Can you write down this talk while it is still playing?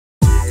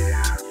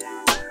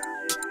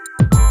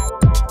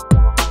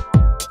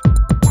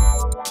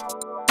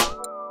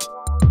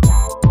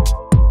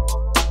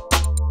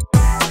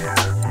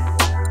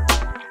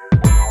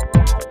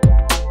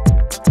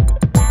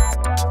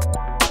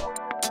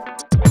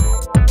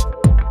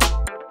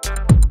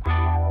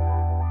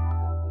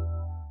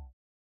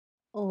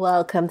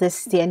Welcome. This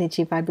is the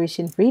energy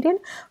vibration reading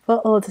for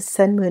all the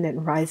sun, moon,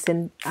 and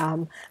rising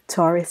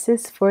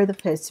Tauruses for the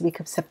first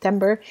week of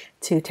September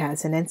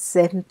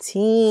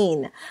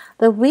 2017.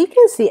 The week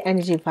is the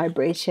energy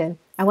vibration.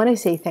 I want to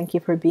say thank you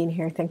for being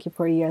here. Thank you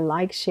for your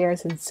likes,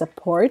 shares, and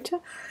support.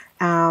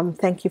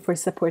 Thank you for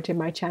supporting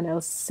my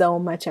channel so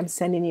much. I'm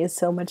sending you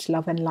so much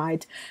love and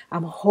light.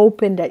 I'm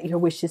hoping that your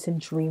wishes and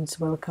dreams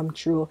will come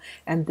true.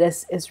 And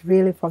this is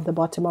really from the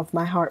bottom of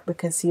my heart,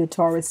 because you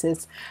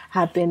Tauruses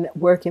have been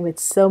working with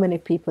so many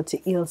people to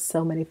heal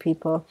so many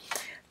people.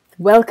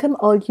 Welcome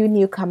all you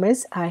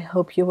newcomers. I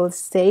hope you will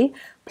stay.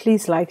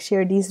 Please like,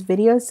 share these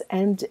videos,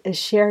 and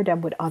share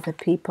them with other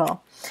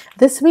people.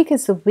 This week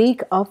is the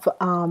week of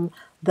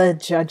the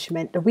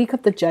judgment. The week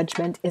of the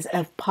judgment is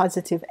a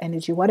positive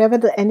energy. Whatever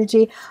the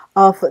energy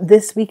of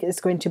this week is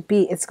going to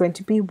be, it's going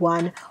to be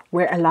one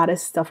where a lot of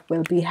stuff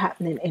will be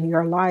happening in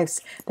your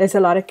lives. There's a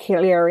lot of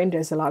clearing.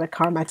 There's a lot of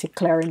karmatic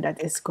clearing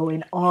that is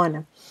going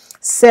on.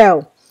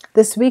 So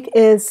this week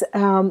is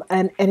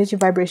an energy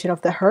vibration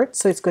of the heart.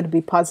 So it's going to be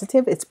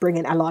positive. It's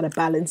bringing a lot of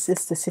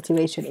balances to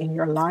situation in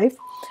your life.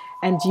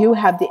 And you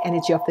have the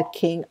energy of the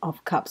King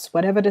of Cups.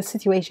 Whatever the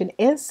situation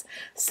is,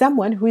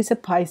 someone who is a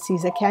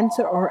Pisces, a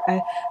Cancer, or a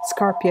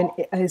Scorpion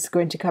is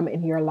going to come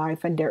in your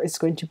life, and there is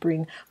going to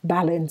bring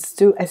balance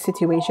to a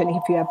situation.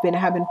 If you have been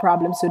having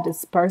problems with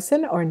this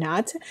person or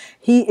not,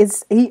 he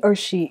or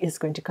she is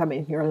going to come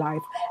in your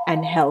life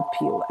and help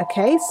you.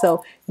 Okay,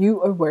 so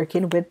you are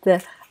working with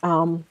the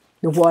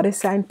water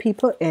sign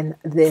people in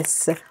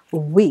this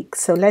week.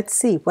 So let's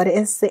see, what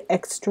is the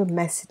extra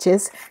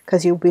messages,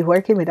 because you'll be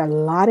working with a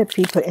lot of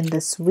people in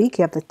this week.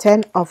 You have the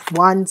 10 of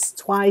Wands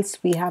twice.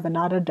 We have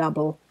another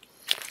double.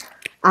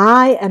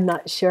 I am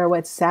not sure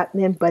what's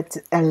happening, but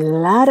a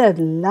lot of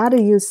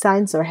you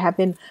signs are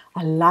having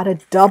a lot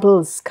of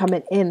doubles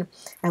coming in,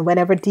 and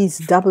whenever these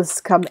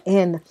doubles come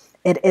in,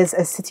 it is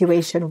a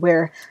situation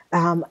where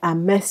a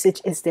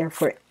message is there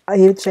for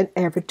each and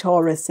every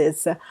Taurus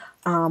is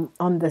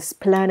on this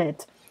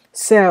planet.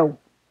 So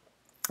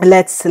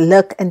let's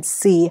look and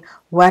see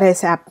what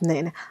is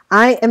happening.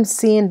 I am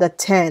seeing the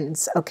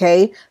tens.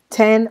 Okay,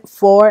 10,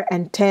 4,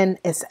 and 10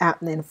 is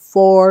happening.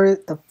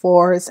 The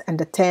fours and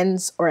the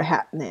tens are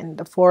happening.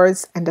 The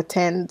fours and the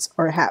tens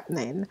are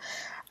happening.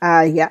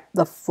 Yeah,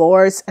 the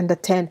fours and the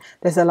 10.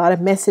 There's a lot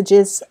of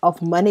messages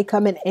of money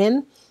coming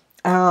in.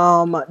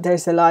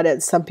 There's a lot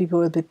of, some people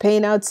will be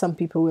paying out, some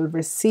people will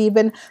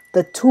receiving.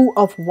 The 2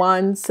 of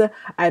Wands,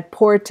 a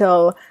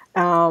portal,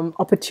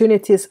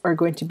 opportunities are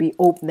going to be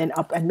opening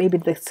up, and maybe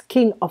the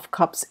King of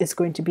Cups is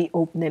going to be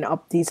opening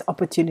up these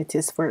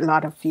opportunities for a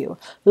lot of you.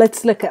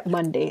 Let's look at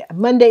Monday.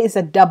 Monday is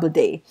a double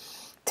day.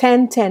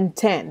 10, 10,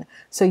 10.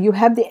 So you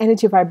have the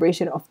energy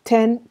vibration of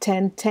 10,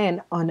 10,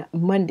 10 on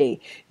Monday.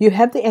 You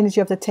have the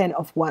energy of the 10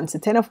 of Wands. The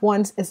 10 of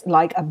Wands is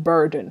like a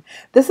burden.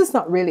 This is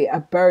not really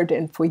a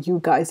burden for you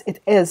guys.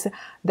 It is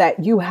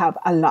that you have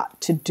a lot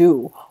to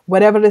do.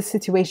 Whatever the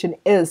situation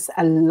is,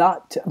 a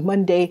lot.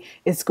 Monday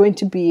is going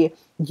to be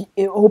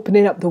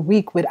opening up the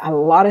week with a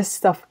lot of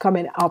stuff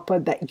coming up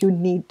that you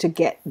need to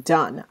get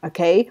done.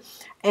 Okay.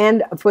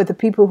 And for the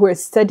people who are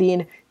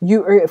studying,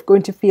 you are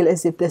going to feel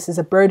as if this is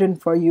a burden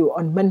for you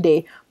on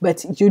Monday,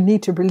 but you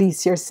need to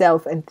release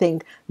yourself and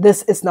think,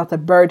 this is not a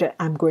burden.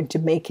 I'm going to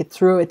make it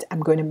through it. I'm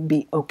going to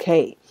be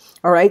okay.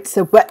 All right.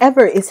 So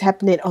whatever is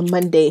happening on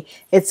Monday,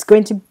 it's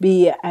going to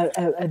be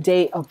a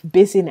day of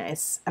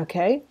busyness.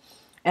 Okay.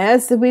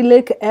 As we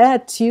look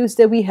at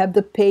Tuesday, we have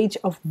the Page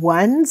of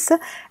Wands,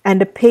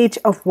 and the Page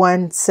of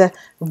Wands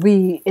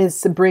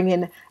is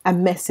bringing a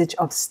message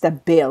of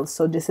stability.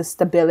 So this is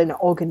stability in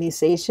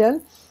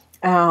organization.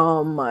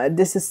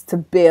 This is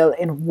stable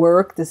in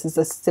work. This is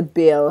a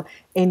stable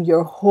in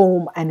your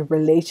home and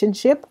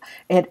relationship.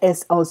 It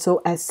is also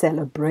a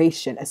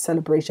celebration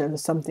of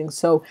something.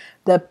 So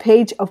the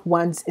Page of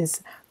Wands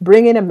is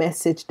bringing a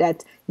message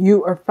that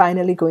you are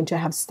finally going to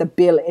have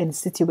stability in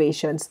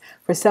situations.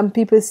 For some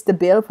people it's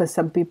stability, for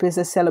some people it's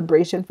a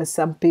celebration, for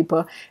some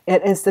people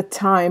it is the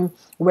time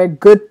where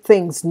good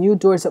things, new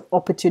doors of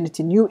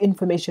opportunity, new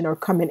information are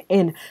coming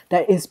in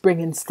that is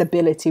bringing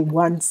stability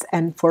once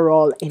and for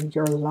all in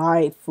your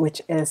life,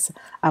 which is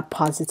a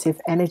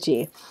positive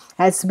energy.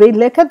 As we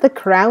look at the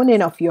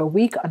crowning of your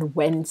week on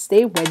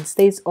Wednesday,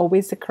 Wednesday is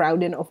always the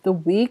crowning of the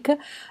week.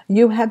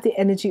 You have the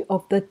energy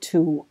of the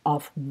 2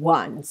 of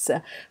Wands.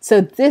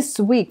 So this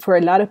week, for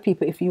a lot of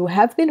people, if you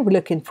have been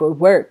looking for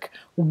work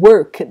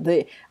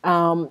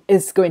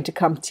is going to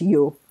come to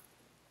you.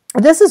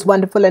 This is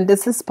wonderful, and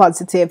this is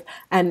positive,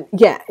 and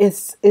yeah,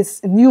 it's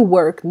new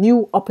work,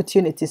 new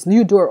opportunities,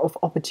 new door of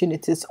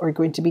opportunities are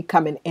going to be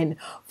coming in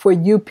for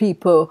you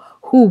people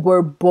who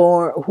were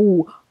born,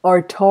 who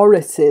are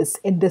Tauruses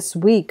in this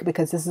week,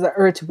 because this is the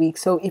Earth week.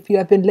 So if you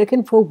have been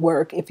looking for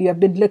work, if you have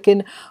been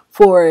looking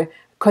for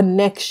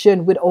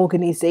connection with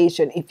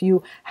organization, if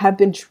you have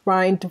been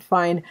trying to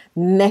find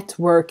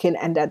networking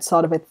and that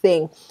sort of a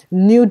thing,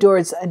 new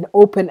doors and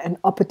open and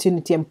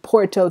opportunity and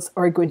portals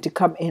are going to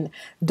come in.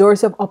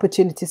 Doors of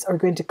opportunities are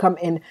going to come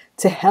in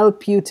to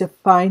help you to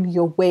find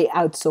your way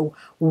out. So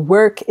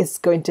work is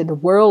going to, the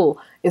world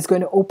is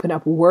going to open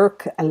up.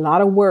 Work, a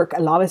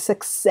lot of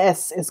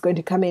success is going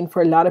to come in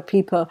for a lot of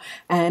people,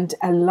 and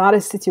a lot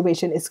of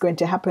situation is going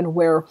to happen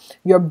where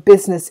your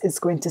business is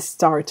going to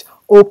start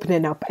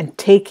opening up and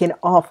taking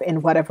off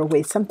in whatever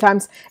way.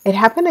 Sometimes it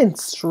happens in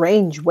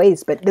strange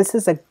ways, but this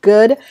is a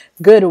good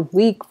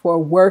week for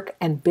work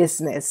and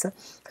business.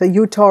 So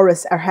you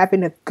Taurus are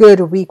having a good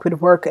week with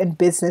work and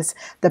business.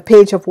 The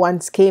Page of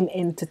Wands came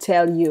in to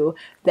tell you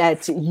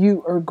that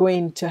you are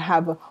going to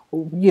have,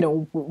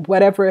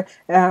 whatever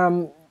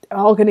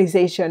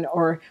organization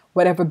or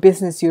whatever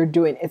business you're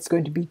doing, it's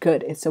going to be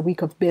good. It's a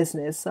week of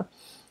business.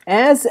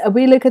 As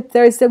we look at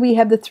Thursday, we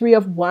have the Three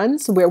of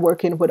Wands. We're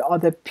working with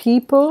other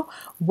people,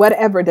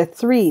 whatever the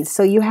threes.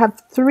 So you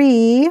have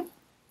 3,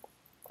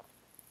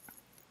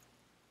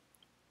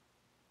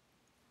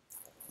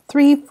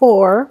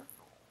 4,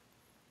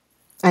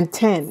 and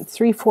 10.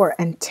 3, 4,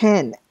 and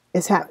 10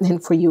 is happening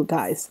for you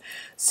guys.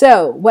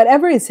 So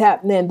whatever is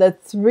happening, the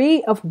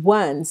Three of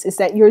Wands is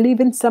that you're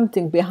leaving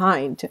something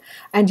behind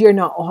and you're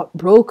not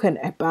broken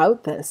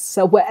about this.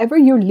 So whatever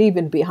you're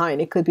leaving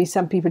behind, it could be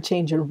some people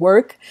changing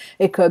work.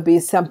 It could be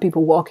some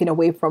people walking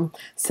away from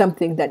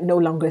something that no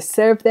longer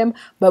serve them.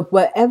 But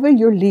whatever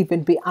you're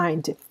leaving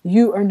behind,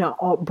 you are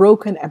not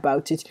broken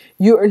about it.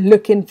 You are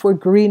looking for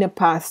greener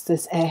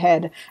pastures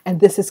ahead. And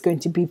this is going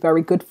to be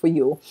very good for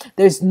you.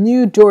 There's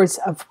new doors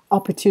of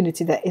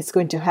opportunity that is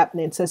going to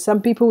happen. So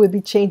some people will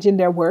be changing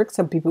their work.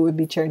 Some people will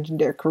be changing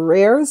their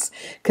careers,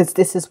 because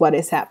this is what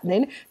is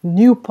happening.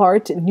 New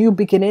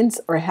beginnings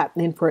are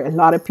happening for a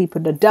lot of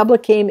people. The double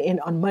came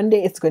in on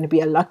Monday. It's going to be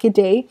a lucky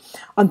day.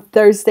 On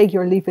Thursday,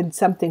 you're leaving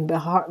something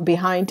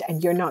behind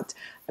and you're not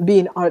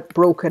being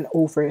heartbroken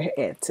over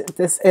it.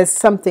 This is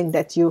something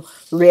that you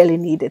really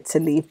needed to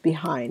leave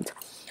behind.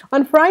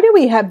 On Friday,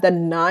 we have the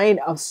Nine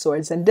of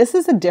Swords, and this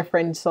is a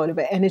different sort of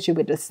energy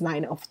with this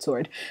Nine of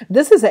Swords.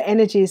 This is the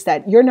energies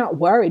that you're not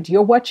worried.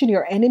 You're watching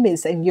your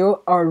enemies and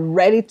you are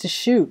ready to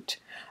shoot.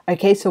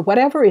 Okay, so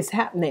whatever is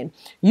happening,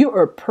 you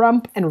are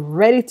prompt and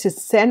ready to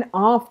send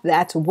off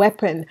that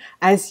weapon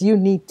as you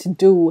need to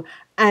do,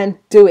 and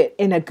do it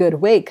in a good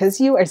way, because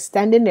you are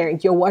standing there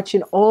and you're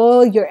watching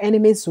all your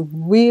enemies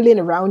wheeling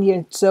around you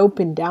and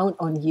chopping down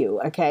on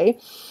you. Okay.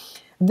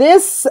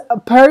 This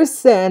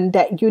person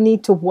that you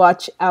need to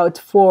watch out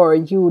for,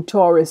 you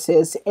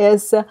Tauruses,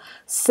 is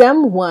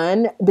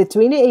someone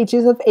between the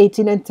ages of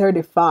 18 and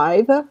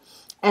 35.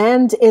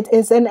 And it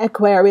is an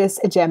Aquarius,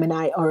 a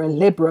Gemini, or a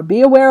Libra. Be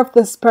aware of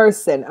this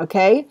person,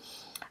 okay?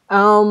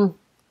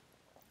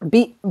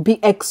 Be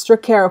extra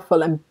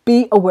careful and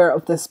be aware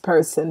of this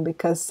person,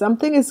 because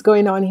something is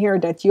going on here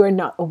that you're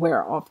not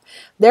aware of.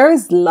 There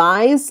is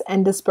lies,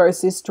 and this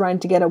person is trying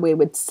to get away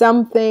with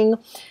something.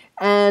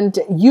 And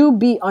you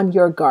be on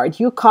your guard.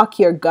 You cock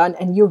your gun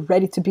and you're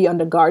ready to be on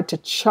the guard to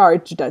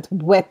charge that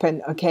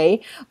weapon,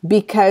 okay?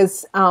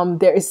 Because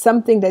there is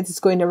something that is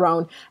going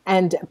around,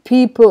 and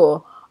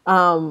people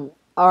this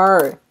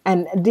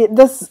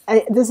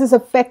is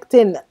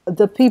affecting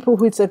the people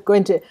who are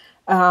going to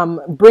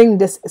bring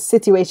this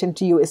situation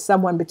to you, is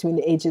someone between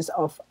the ages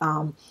of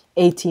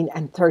 18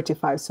 and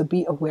 35. So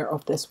be aware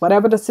of this.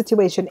 Whatever the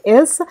situation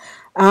is,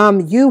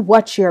 you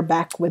watch your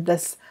back with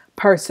this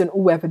person,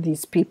 whoever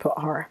these people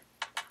are.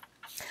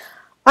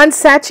 On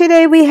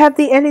Saturday, we have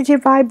the energy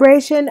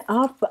vibration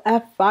of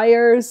a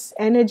fire's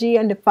energy,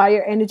 and the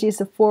fire energy is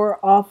the Four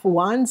of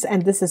Wands.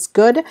 And this is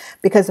good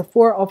because the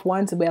Four of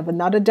Wands, we have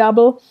another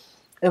double.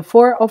 The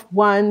Four of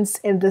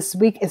Wands in this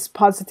week is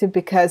positive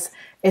because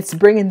it's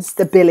bringing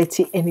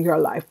stability in your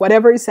life.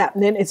 Whatever is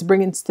happening, it's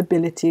bringing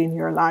stability in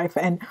your life.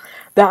 And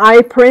the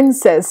High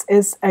Princess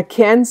is a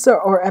Cancer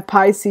or a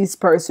Pisces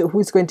person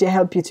who's going to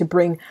help you to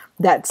bring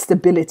that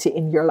stability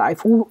in your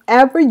life.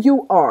 Whoever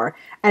you are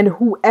and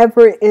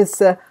whoever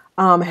is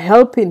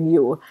helping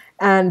you.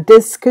 And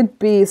this could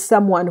be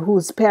someone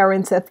whose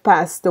parents have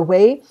passed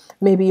away.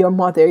 Maybe your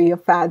mother, your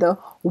father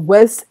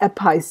was a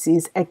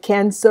Pisces, a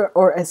Cancer,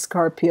 or a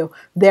Scorpio.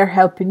 They're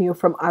helping you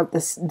from out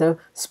the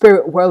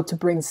spirit world to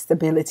bring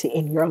stability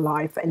in your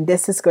life. And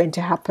this is going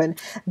to happen.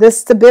 The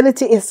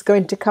stability is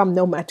going to come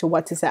no matter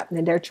what is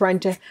happening. They're trying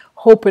to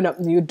open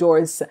up new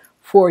doors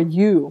for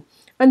you.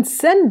 On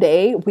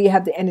Sunday, we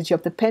have the energy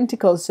of the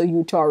Pentacles. So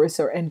you Taurus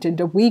are entering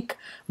the week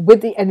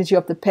with the energy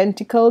of the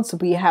Pentacles.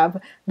 We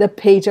have the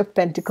Page of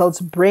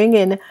Pentacles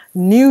bringing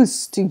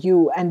news to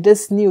you. And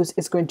this news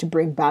is going to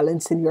bring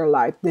balance in your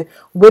life.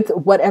 With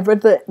whatever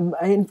the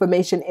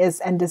information is,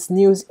 and this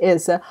news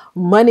is,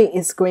 money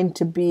is going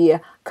to be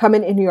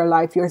coming in your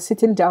life. You're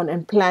sitting down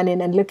and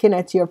planning and looking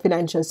at your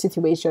financial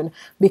situation,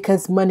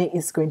 because money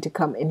is going to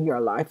come in your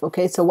life.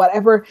 Okay, so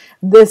whatever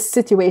this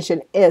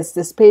situation is,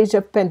 this Page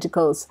of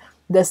Pentacles,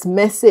 this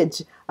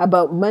message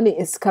about money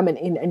is coming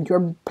in, and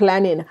you're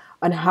planning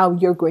on how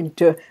you're going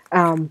to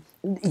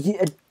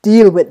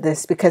deal with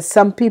this, because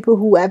some people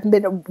who haven't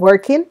been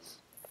working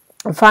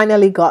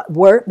finally got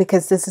work,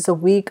 because this is a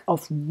week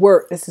of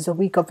work. This is a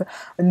week of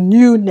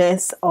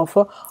newness of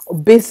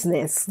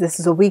business. This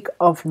is a week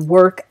of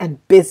work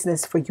and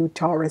business for you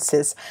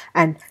Tauruses,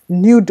 and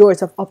new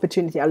doors of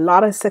opportunity. A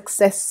lot of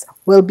success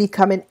will be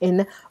coming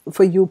in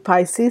for you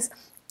Pisces.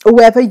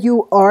 Whoever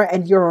you are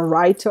and you're a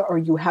writer or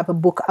you have a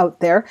book out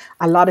there,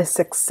 a lot of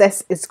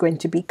success is going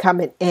to be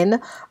coming in,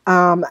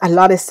 a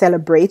lot of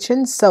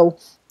celebrations. So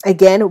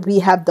again, we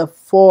have the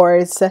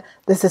fours.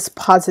 This is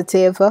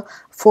positive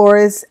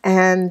fours,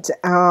 and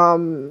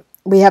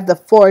we have the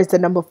fours, the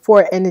number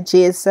 4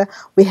 energies.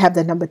 We have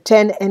the number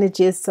 10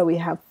 energies. So we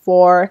have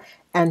 4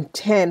 and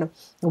 10.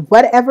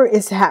 Whatever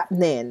is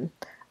happening,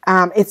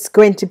 it's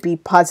going to be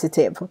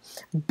positive.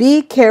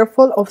 Be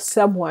careful of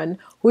someone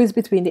who is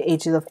between the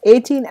ages of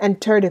 18 and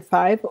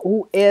 35,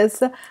 who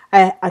is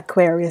a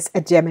Aquarius,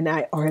 a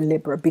Gemini, or a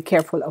Libra. Be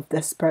careful of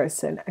this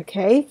person,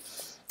 okay?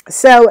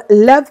 So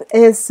love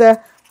is, there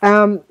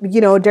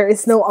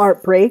is no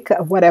heartbreak.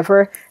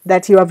 Whatever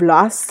that you have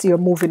lost, you're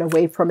moving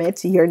away from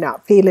it. You're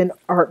not feeling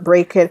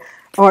heartbroken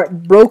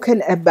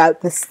about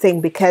this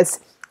thing,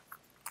 because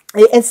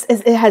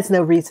it has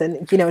no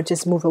reason.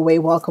 Just move away,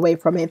 walk away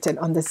from it, and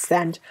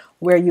understand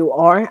where you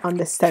are,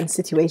 understand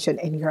situation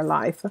in your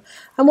life.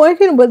 I'm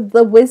working with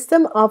the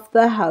wisdom of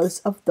the House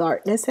of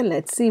Darkness, and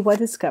let's see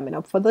what is coming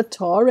up for the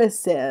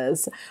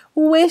Tauruses.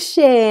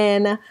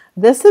 Wishing.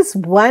 This is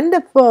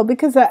wonderful,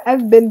 because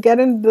I've been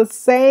getting the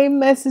same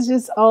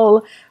messages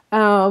all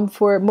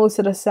for most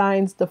of the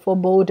signs, the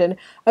foreboding.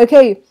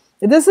 Okay,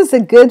 this is a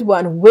good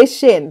one.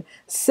 Wishing.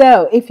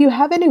 So if you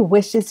have any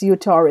wishes, you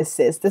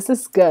Tauruses, this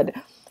is good.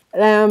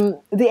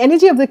 The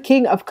energy of the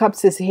King of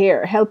Cups is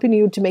here, helping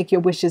you to make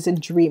your wishes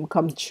and dream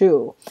come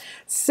true.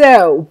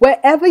 So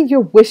whatever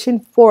you're wishing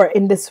for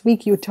in this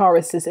week, you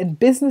Tauruses, in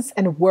business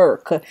and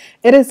work,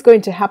 it is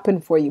going to happen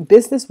for you.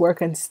 Business,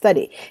 work, and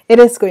study, it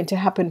is going to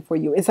happen for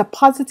you. It's a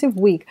positive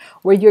week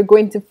where you're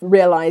going to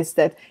realize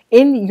that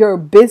in your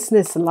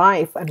business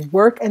life and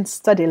work and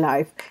study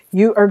life,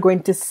 you are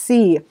going to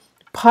see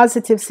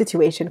positive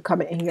situation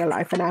coming in your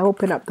life. And I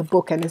open up the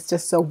book, and it's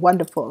just so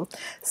wonderful.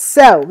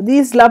 So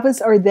these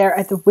lovers are there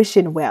at the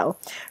wishing well.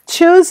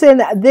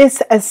 Choosing this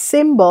as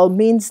symbol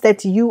means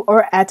that you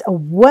are at a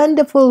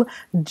wonderful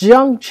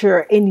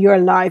juncture in your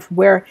life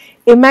where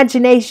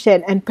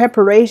imagination and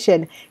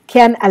preparation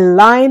can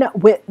align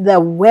with the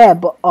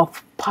web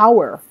of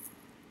power.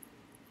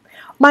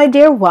 My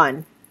dear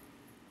one,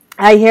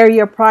 I hear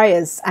your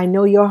prayers, I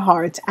know your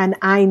heart, and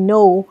I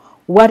know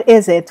what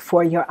is it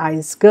for your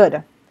eyes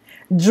good.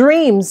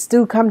 Dreams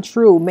do come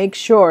true. Make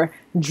sure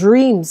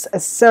dreams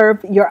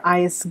serve your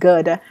eyes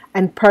good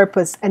and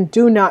purpose, and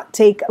do not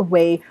take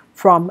away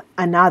from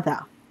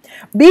another.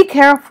 Be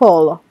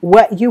careful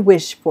what you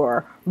wish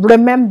for.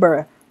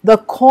 Remember the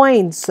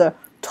coins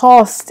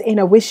tossed in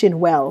a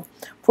wishing well.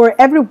 For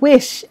every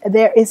wish,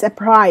 there is a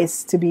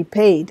price to be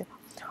paid.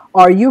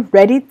 Are you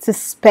ready to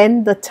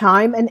spend the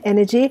time and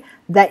energy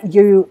that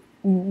your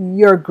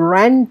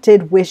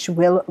granted wish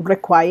will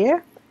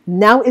require?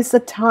 Now is the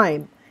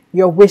time.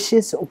 Your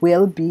wishes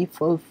will be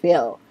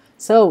fulfilled.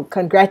 So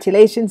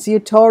congratulations, you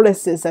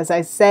Tauruses. As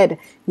I said,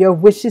 your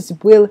wishes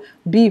will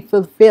be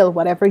fulfilled.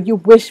 Whatever you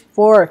wish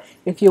for,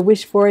 if you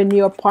wish for a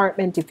new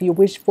apartment, if you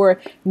wish for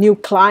new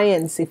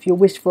clients, if you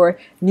wish for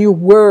new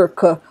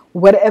work,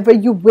 whatever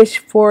you wish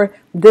for,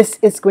 this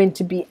is going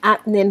to be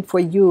happening for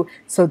you.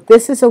 So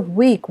this is a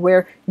week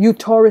where you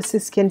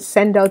Tauruses can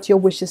send out your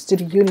wishes to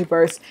the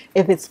universe.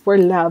 If it's for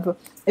love,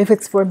 if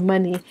it's for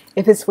money,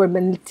 if it's for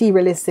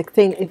materialistic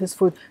thing, if it's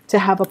for to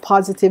have a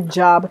positive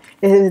job,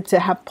 to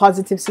have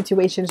positive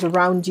situations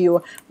around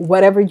you,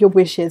 whatever your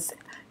wish is,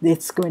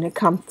 it's going to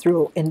come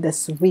through in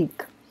this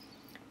week.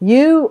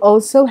 You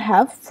also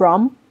have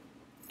from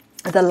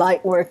the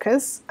light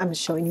workers, I'm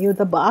showing you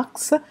the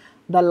box,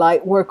 the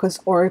light workers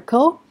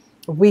oracle.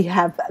 We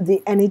have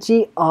the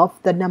energy of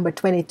the number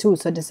 22.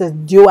 So this is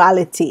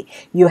duality.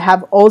 You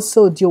have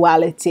also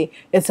duality.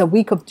 It's a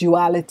week of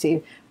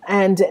duality.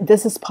 And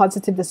this is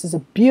positive. This is a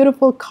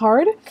beautiful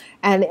card,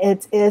 and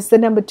it is the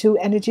number 2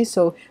 energy.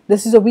 So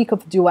this is a week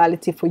of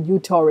duality for you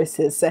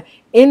Tauruses.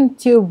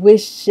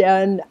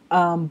 Intuition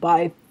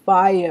by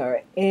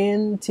fire,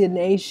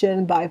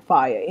 intonation by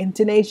fire,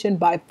 intonation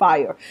by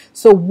fire.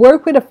 So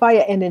work with the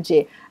fire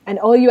energy, and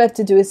all you have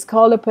to do is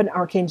call upon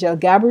Archangel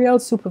Gabriel,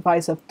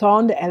 supervisor of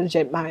Thorn, the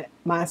elegant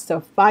master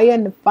of fire,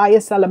 and the fire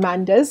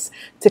salamanders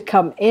to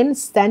come in,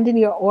 stand in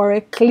your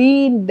aura,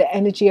 clean the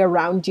energy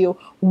around you,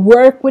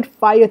 work with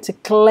fire to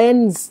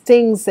cleanse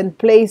things and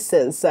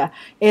places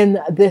in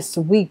this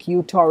week,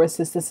 you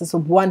Tauruses. This is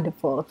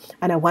wonderful.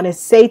 And I want to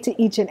say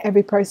to each and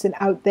every person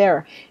out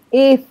there,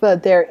 if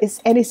there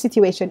is any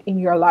situation in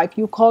your life,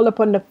 you call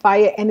upon the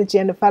fire energy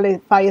and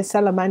the fire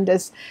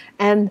salamanders,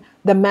 and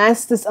the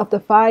masters of the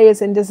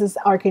fires, and this is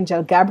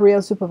Archangel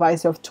Gabriel,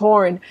 supervisor of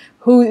Taurus,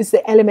 who is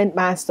the element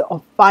master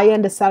of fire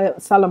and the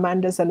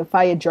salamanders and the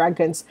fire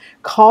dragons.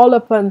 Call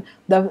upon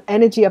the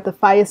energy of the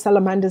fire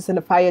salamanders and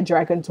the fire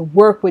dragon to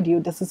work with you.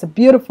 This is a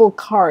beautiful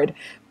card.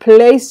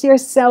 Place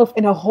yourself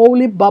in a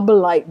holy bubble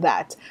like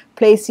that.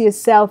 Place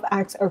yourself,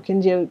 ask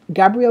Archangel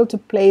Gabriel to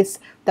place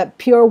that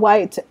pure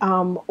white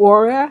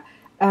aura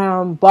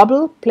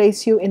bubble.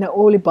 Place you in a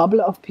holy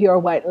bubble of pure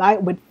white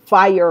light with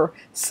fire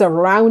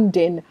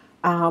surrounding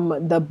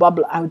the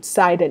bubble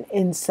outside and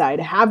inside.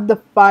 Have the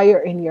fire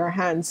in your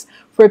hands.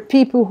 For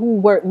people who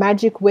work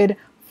magic with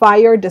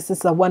fire, this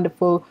is a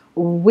wonderful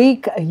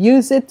week.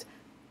 Use it.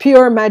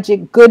 Pure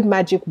magic, good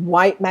magic,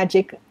 white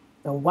magic.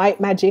 White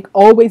magic,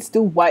 always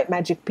do white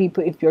magic,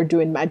 people. If you're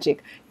doing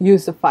magic,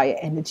 use the fire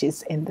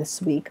energies in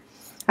this week.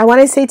 I want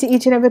to say to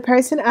each and every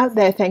person out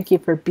there, thank you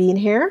for being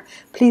here.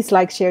 Please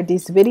like, share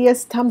these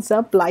videos, thumbs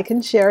up, like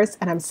and shares,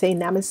 and I'm saying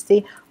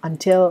namaste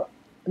until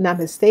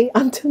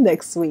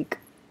next week.